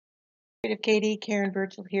Creativekady, Karen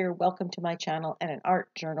Burchill here. Welcome to my channel and an art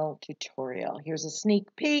journal tutorial. Here's a sneak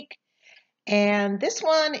peek. And this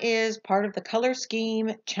one is part of the color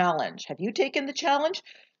scheme challenge. Have you taken the challenge?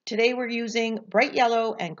 Today we're using bright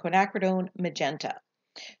yellow and quinacridone magenta.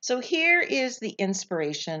 So here is the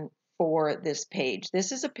inspiration for this page.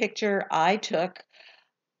 This is a picture I took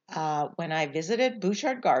when I visited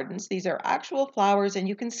Burchill Gardens. These are actual flowers, and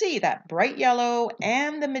you can see that bright yellow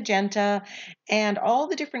and the magenta and all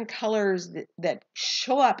the different colors that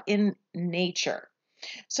show up in nature.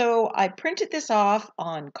 So I printed this off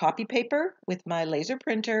on copy paper with my laser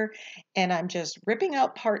printer, and I'm just ripping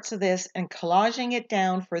out parts of this and collaging it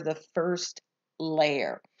down for the first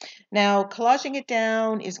layer. Now, collaging it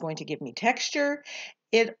down is going to give me texture.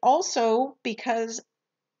 It also, because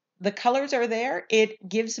the colors are there, it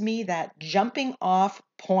gives me that jumping off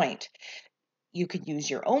point. You could use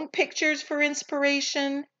your own pictures for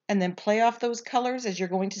inspiration and then play off those colors as you're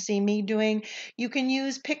going to see me doing. You can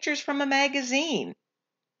use pictures from a magazine.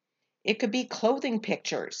 It could be clothing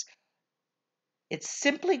pictures. It's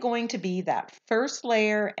simply going to be that first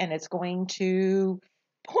layer, and it's going to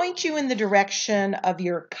point you in the direction of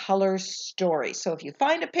your color story. So if you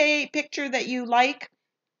find a picture that you like,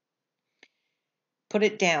 put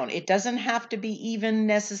it down. It doesn't have to be even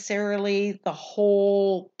necessarily the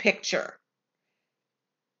whole picture.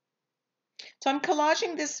 So I'm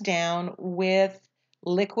collaging this down with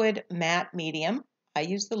liquid matte medium. I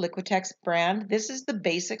use the Liquitex brand. This is the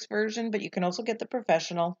basics version, but you can also get the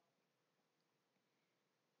professional.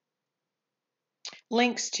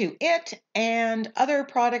 Links to it and other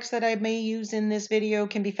products that I may use in this video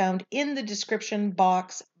can be found in the description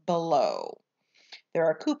box below. There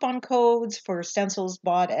are coupon codes for stencils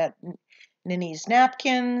bought at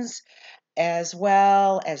NINNYSNAPKINS, as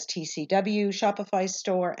well as TCW, Shopify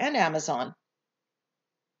store, and Amazon.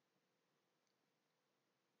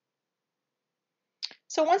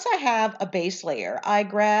 So once I have a base layer, I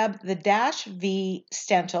grab the Dash V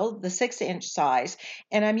stencil, the 6-inch size,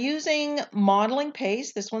 and I'm using modeling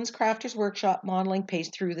paste. This one's Crafters Workshop modeling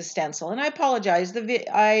paste through the stencil. And I apologize,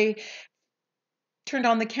 I turned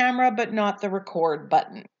on the camera, but not the record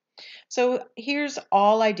button. So here's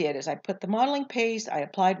all I did is I put the modeling paste, I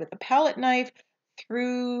applied with a palette knife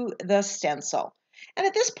through the stencil. And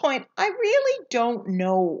at this point, I really don't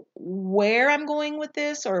know where I'm going with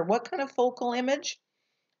this or what kind of focal image.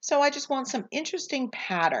 So I just want some interesting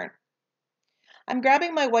pattern. I'm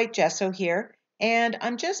grabbing my white gesso here, and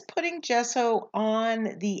I'm just putting gesso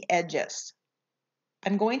on the edges.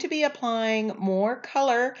 I'm going to be applying more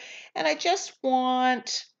color, and I just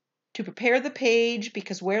want to prepare the page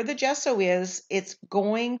because where the gesso is, it's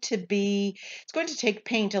going to take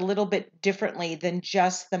paint a little bit differently than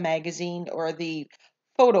just the magazine or the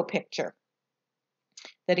photo picture.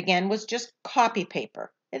 That again was just copy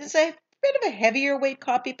paper. It is a bit of a heavier weight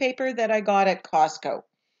copy paper that I got at Costco.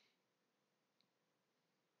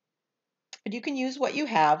 But you can use what you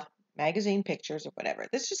have, magazine pictures or whatever.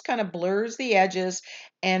 This just kind of blurs the edges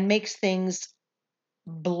and makes things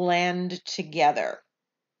blend together.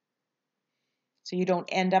 So you don't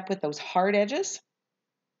end up with those hard edges.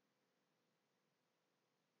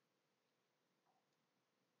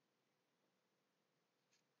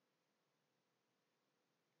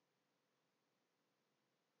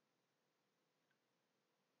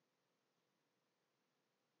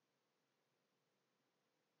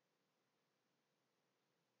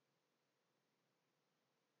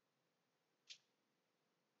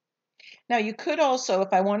 Now you could also,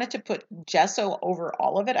 if I wanted to put gesso over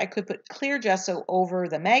all of it, I could put clear gesso over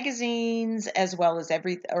the magazines as well as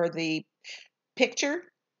the picture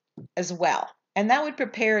as well. And that would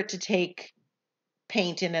prepare it to take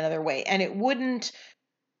paint in another way, and it wouldn't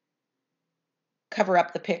cover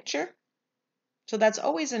up the picture. So that's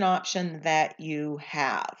always an option that you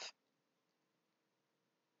have.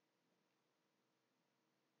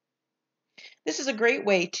 This is a great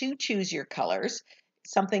way to choose your colors,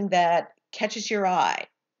 something that catches your eye.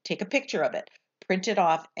 Take a picture of it, print it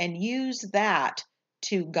off, and use that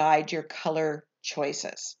to guide your color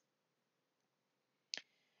choices.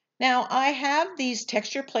 Now, I have these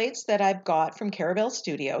texture plates that I've got from Caravelle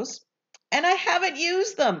Studios, and I haven't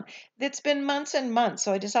used them. It's been months and months,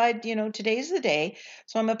 so I decided, today's the day.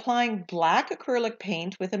 So I'm applying black acrylic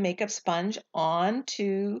paint with a makeup sponge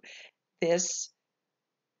onto this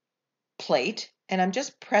plate, and I'm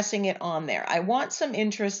just pressing it on there. I want some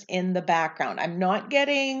interest in the background. I'm not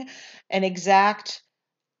getting an exact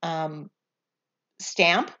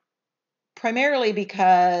stamp, primarily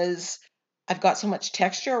because I've got so much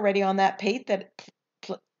texture already on that page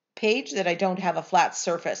that I don't have a flat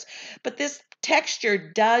surface. But this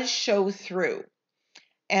texture does show through.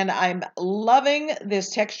 and I'm loving this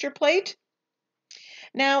texture plate.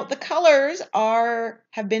 Now, the colors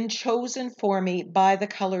have been chosen for me by the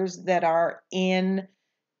colors that are in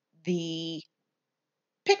the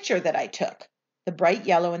picture that I took, the bright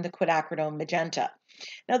yellow and the quinacridone magenta.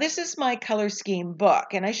 Now, this is my color scheme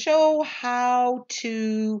book, and I show how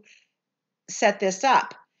to set this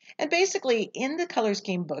up. And basically, in the color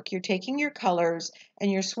scheme book, you're taking your colors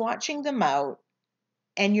and you're swatching them out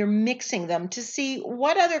and you're mixing them to see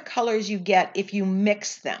what other colors you get if you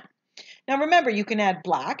mix them. Now remember, you can add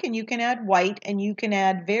black and you can add white and you can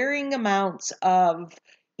add varying amounts of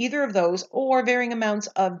either of those or varying amounts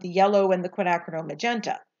of the yellow and the quinacridone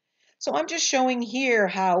magenta. So I'm just showing here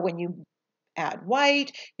how when you add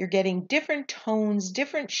white, you're getting different tones,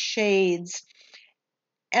 different shades,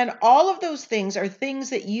 and all of those things are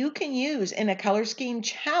things that you can use in a color scheme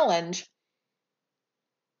challenge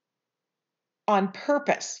on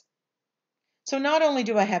purpose. So not only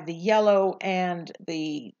do I have the yellow and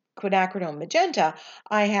the quinacridone magenta,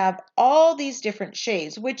 I have all these different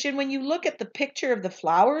shades, which when you look at the picture of the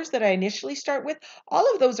flowers that I initially start with,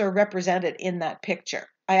 all of those are represented in that picture.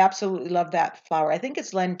 I absolutely love that flower. I think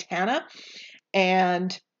it's lantana,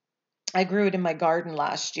 and I grew it in my garden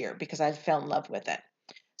last year because I fell in love with it.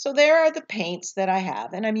 So there are the paints that I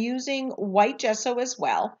have, and I'm using white gesso as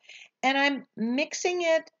well, and I'm mixing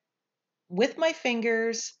it with my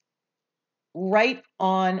fingers right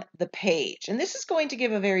on the page. And this is going to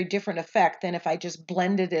give a very different effect than if I just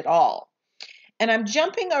blended it all. And I'm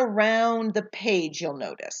jumping around the page, you'll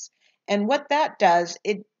notice. And what that does,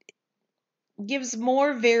 it gives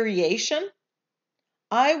more variation.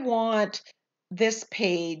 I want this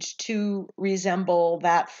page to resemble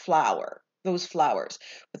that flower, those flowers,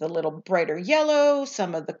 with a little brighter yellow,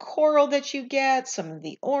 some of the coral that you get, some of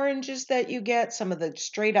the oranges that you get, some of the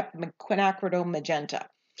straight up quinacridone magenta.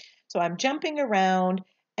 So I'm jumping around,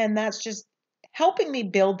 and that's just helping me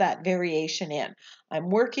build that variation in. I'm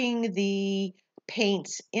working the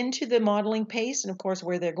paints into the modeling paste, and of course,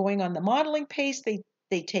 where they're going on the modeling paste,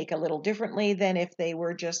 they take a little differently than if they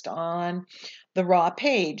were just on the raw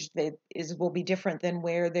page. Will be different than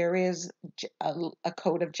where there is a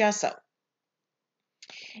coat of gesso.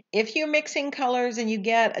 If you're mixing colors and you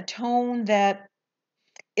get a tone that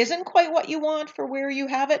isn't quite what you want for where you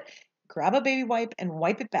have it, grab a baby wipe and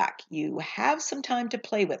wipe it back. You have some time to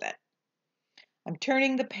play with it. I'm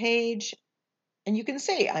turning the page, and you can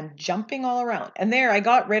see I'm jumping all around. And there, I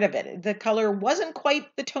got rid of it. The color wasn't quite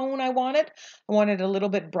the tone I wanted. I wanted a little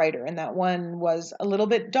bit brighter, and that one was a little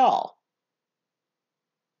bit dull.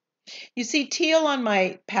 You see teal on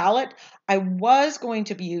my palette. I was going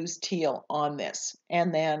to use teal on this,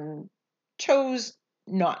 and then chose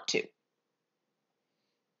not to,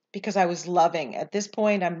 because I was loving, at this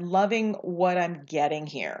point, I'm loving what I'm getting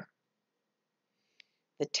here.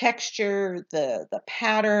 The texture, the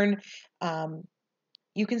pattern.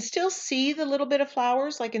 You can still see the little bit of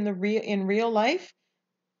flowers like in real life.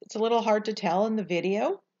 It's a little hard to tell in the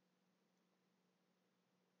video.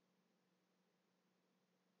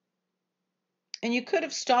 And you could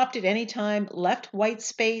have stopped at any time, left white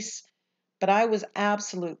space, but I was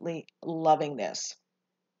absolutely loving this.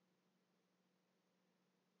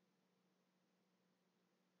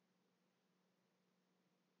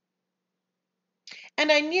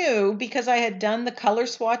 And I knew, because I had done the color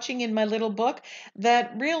swatching in my little book,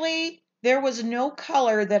 that really there was no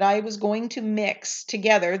color that I was going to mix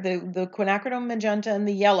together, the quinacridone magenta and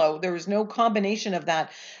the yellow. There was no combination of that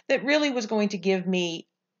really was going to give me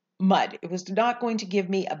mud. It was not going to give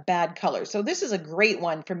me a bad color. So this is a great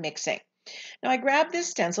one for mixing. Now I grabbed this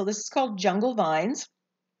stencil. This is called Jungle Vines,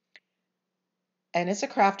 and it's a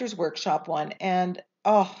Crafter's Workshop one. And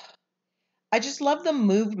oh, I just love the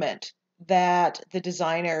movement that the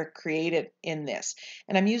designer created in this.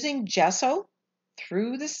 And I'm using gesso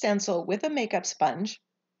through the stencil with a makeup sponge.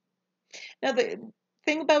 Now the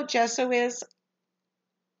thing about gesso is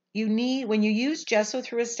when you use gesso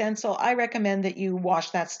through a stencil, I recommend that you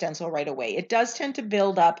wash that stencil right away. It does tend to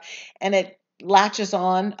build up and it latches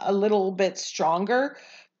on a little bit stronger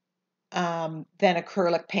than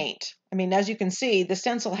acrylic paint. I mean, as you can see, the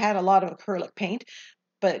stencil had a lot of acrylic paint,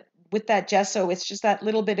 but with that gesso, it's just that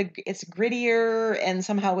little bit of, it's grittier and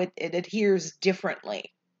somehow it adheres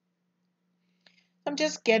differently. I'm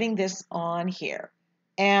just getting this on here.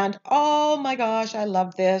 And oh my gosh, I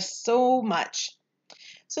love this so much.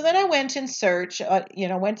 So then I went in search,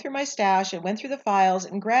 went through my stash and went through the files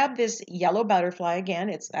and grabbed this yellow butterfly again.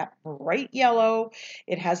 It's that bright yellow.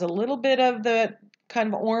 It has a little bit of the kind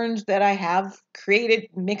of orange that I have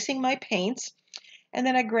created mixing my paints. And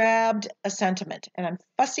then I grabbed a sentiment, and I'm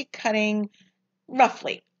fussy cutting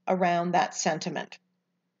roughly around that sentiment.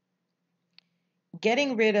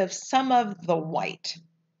 getting rid of some of the white.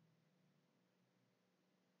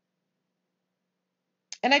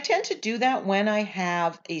 And I tend to do that when I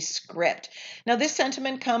have a script. Now, this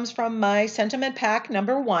sentiment comes from my sentiment pack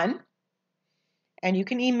 #1. And you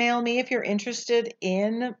can email me if you're interested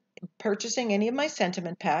in purchasing any of my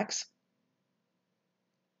sentiment packs.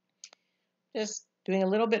 Just doing a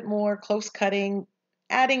little bit more close cutting,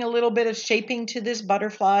 adding a little bit of shaping to this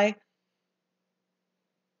butterfly.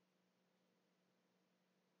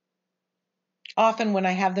 Often when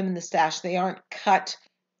I have them in the stash, they aren't cut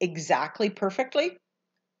exactly perfectly.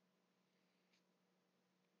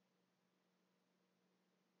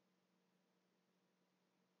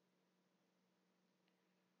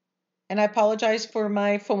 And I apologize for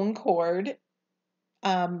my phone cord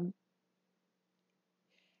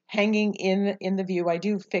hanging in the view. I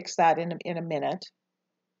do fix that in a minute.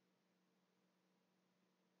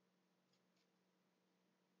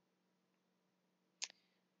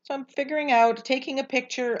 So I'm figuring out, taking a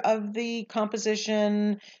picture of the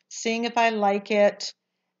composition, seeing if I like it,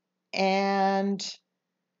 and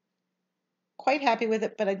quite happy with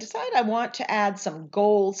it, but I decided I want to add some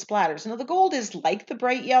gold splatters. Now the gold is like the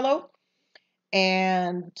bright yellow,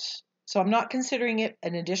 and so I'm not considering it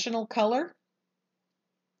an additional color.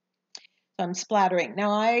 So I'm splattering.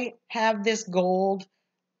 Now I have this gold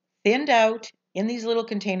thinned out in these little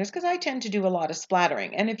containers because I tend to do a lot of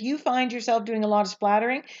splattering. And if you find yourself doing a lot of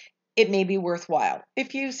splattering, it may be worthwhile.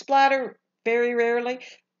 If you splatter very rarely,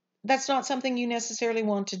 that's not something you necessarily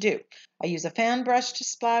want to do. I use a fan brush to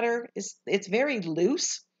splatter. It's very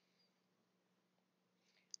loose.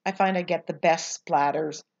 I find I get the best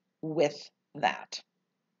splatters with that.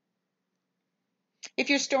 If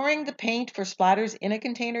you're storing the paint for splatters in a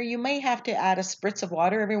container, you may have to add a spritz of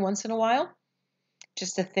water every once in a while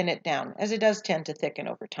just to thin it down, as it does tend to thicken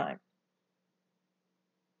over time.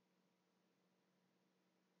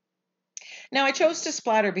 Now I chose to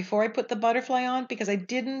splatter before I put the butterfly on because I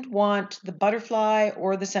didn't want the butterfly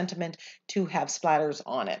or the sentiment to have splatters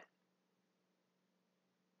on it.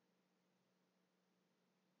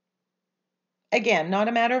 Again, not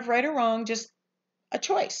a matter of right or wrong, just a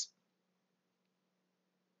choice.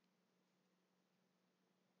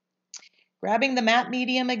 Grabbing the matte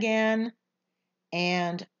medium again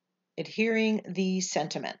and adhering the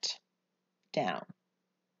sentiment down.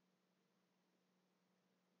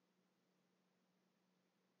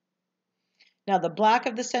 Now the black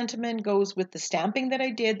of the sentiment goes with the stamping that I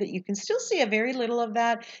did, that you can still see a very little of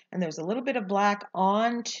that, and there's a little bit of black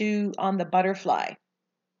on the butterfly.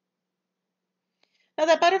 Now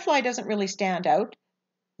that butterfly doesn't really stand out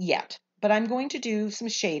yet, but I'm going to do some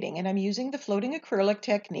shading, and I'm using the floating acrylic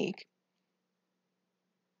technique.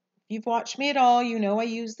 If you've watched me at all, you know I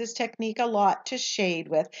use this technique a lot to shade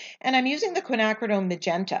with, and I'm using the quinacridone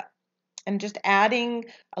magenta and just adding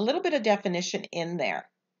a little bit of definition in there.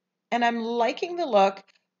 And I'm liking the look,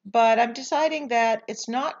 but I'm deciding that it's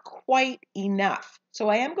not quite enough. So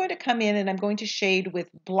I am going to come in and I'm going to shade with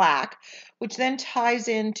black, which then ties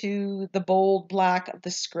into the bold black of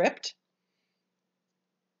the script.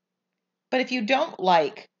 But if you don't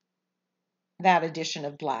like that addition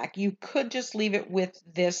of black, you could just leave it with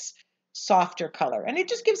this softer color, and it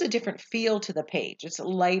just gives a different feel to the page. It's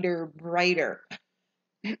lighter, brighter.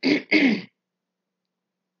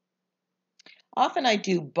 Often I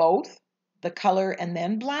do both, the color and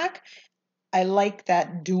then black. I like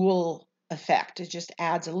that dual effect. It just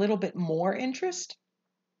adds a little bit more interest.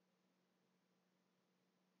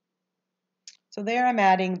 So there I'm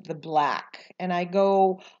adding the black, and I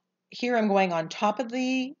go here, I'm going on top of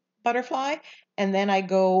the butterfly, and then I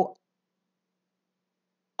go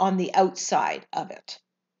on the outside of it.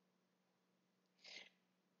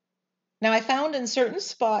 Now I found in certain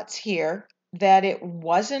spots here that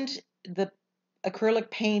the acrylic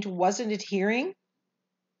paint wasn't adhering,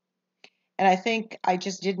 and I think I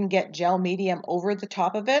just didn't get gel medium over the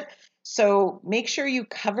top of it. So make sure you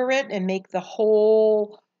cover it and make the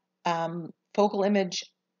whole focal image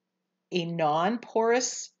a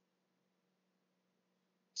non-porous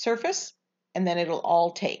surface, and then it'll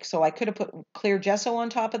all take. So I could have put clear gesso on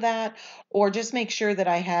top of that, or just make sure that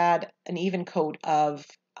I had an even coat of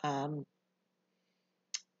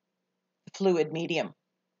fluid medium.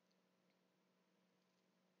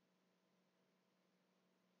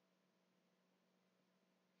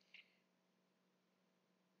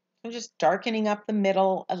 I'm just darkening up the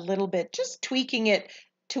middle a little bit, just tweaking it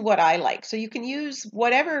to what I like. So you can use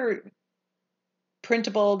whatever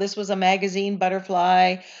printable, this was a magazine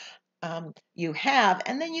butterfly, you have,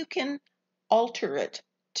 and then you can alter it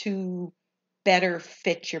to better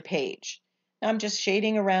fit your page. Now I'm just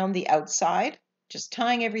shading around the outside just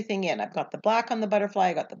tying everything in. I've got the black on the butterfly,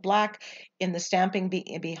 I got the black in the stamping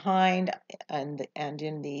behind and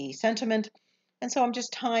in the sentiment. And so I'm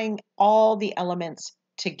just tying all the elements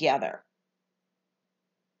together.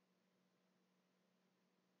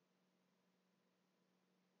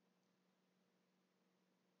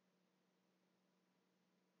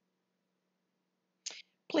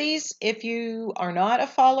 Please, if you are not a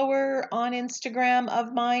follower on Instagram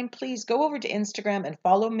of mine, please go over to Instagram and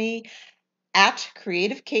follow me at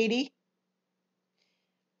creativekady.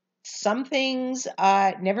 Some things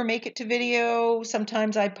never make it to video.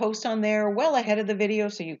 Sometimes I post on there well ahead of the video,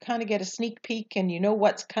 so you kind of get a sneak peek and you know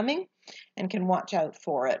what's coming and can watch out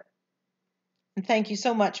for it. And thank you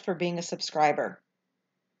so much for being a subscriber.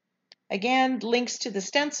 Again, links to the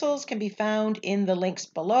stencils can be found in the links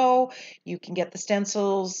below. You can get the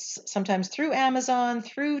stencils sometimes through Amazon,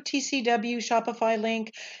 through TCW Shopify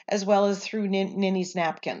link, as well as through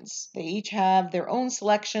NINNYSNAPKINS. They each have their own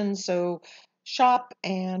selection, so shop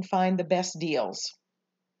and find the best deals.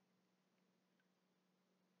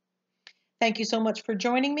 Thank you so much for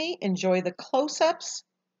joining me. Enjoy the close-ups.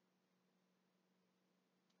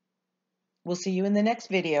 We'll see you in the next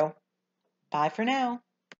video. Bye for now.